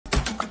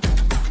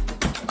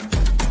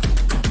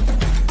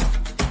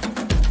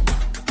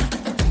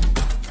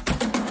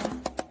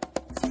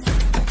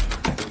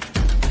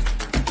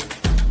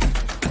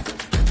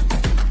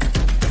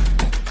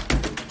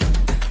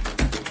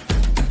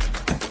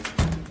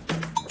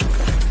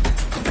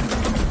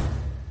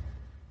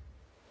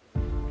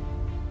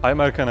I'm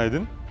Erkan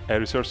Aydin, a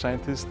research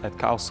scientist at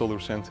KAUST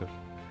Solar Center.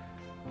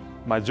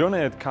 My journey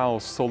at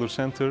KAUST Solar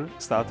Center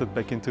started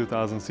back in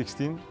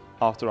 2016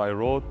 after I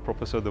wrote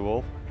Professor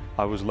DeWolf,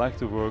 I would like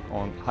to work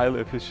on highly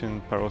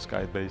efficient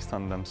perovskite-based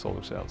tandem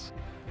solar cells.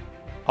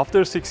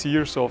 After 6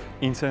 years of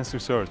intense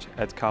research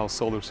at KAUST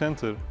Solar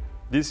Center,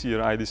 this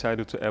year I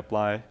decided to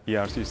apply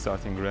ERC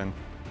Starting Grant.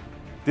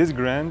 This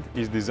grant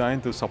is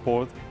designed to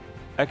support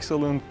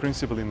excellent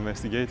principal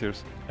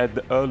investigators at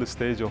the early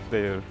stage of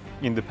their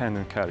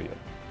independent career.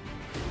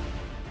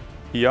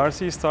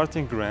 ERC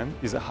Starting Grant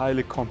is a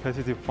highly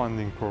competitive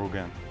funding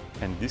program,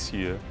 and this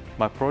year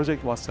my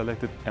project was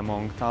selected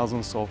among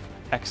thousands of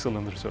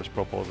excellent research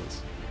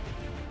proposals.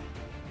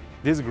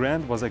 This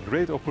grant was a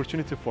great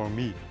opportunity for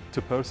me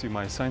to pursue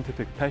my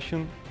scientific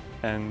passion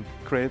and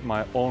create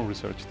my own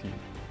research team.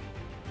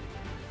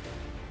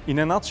 In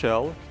a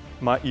nutshell,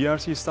 my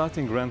ERC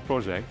Starting Grant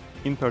project,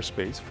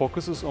 InperSpace,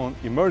 focuses on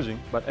emerging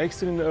but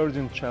extremely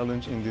urgent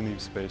challenge in the new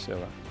space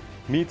era,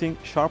 meeting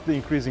sharply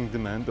increasing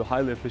demand to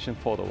highly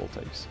efficient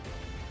photovoltaics.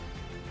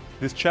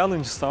 This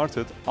challenge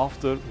started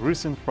after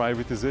recent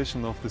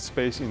privatization of the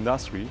space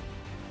industry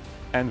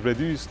and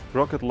reduced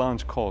rocket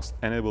launch costs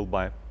enabled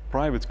by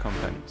private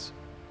companies.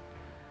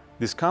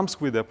 This comes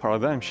with a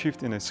paradigm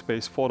shift in a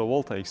space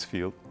photovoltaics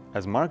field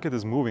as market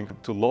is moving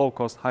to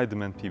low-cost,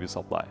 high-demand PV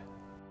supply.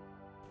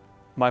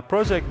 My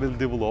project will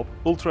develop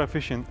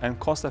ultra-efficient and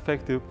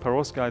cost-effective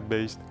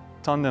perovskite-based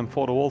tandem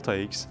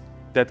photovoltaics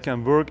that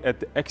can work at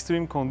the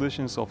extreme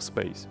conditions of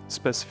space,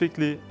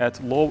 specifically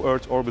at low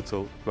Earth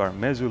orbital, where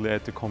majorly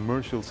at the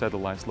commercial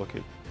satellites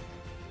located.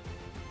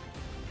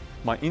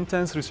 My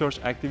intense research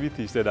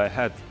activities that I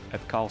had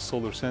at KAUST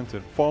Solar Center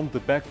formed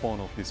the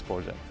backbone of this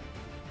project.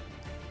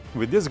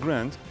 With this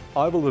grant,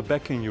 I will be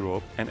back in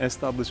Europe and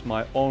establish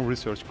my own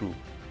research group,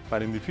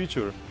 but in the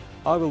future,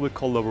 I will be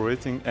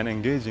collaborating and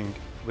engaging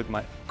with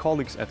my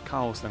colleagues at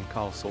KAUST and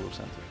KAUST Solar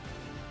Center.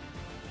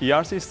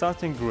 ERC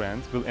Starting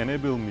Grant will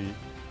enable me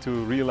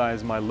to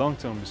realize my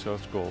long-term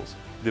research goals,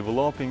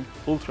 developing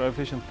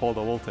ultra-efficient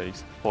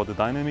photovoltaics for the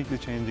dynamically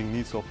changing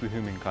needs of the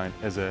humankind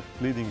as a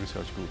leading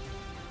research group.